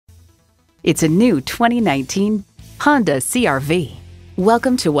It's a new 2019 Honda CR-V.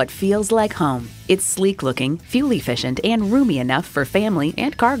 Welcome to what feels like home. It's sleek-looking, fuel-efficient, and roomy enough for family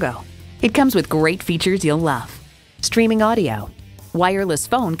and cargo. It comes with great features you'll love: streaming audio, wireless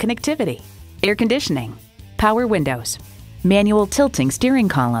phone connectivity, air conditioning, power windows, manual tilting steering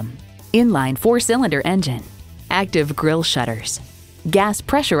column, inline 4-cylinder engine, active grille shutters, gas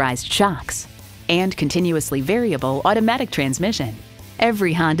pressurized shocks, and continuously variable automatic transmission.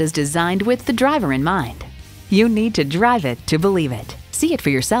 Every Honda is designed with the driver in mind. You need to drive it to believe it. See it for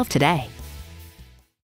yourself today.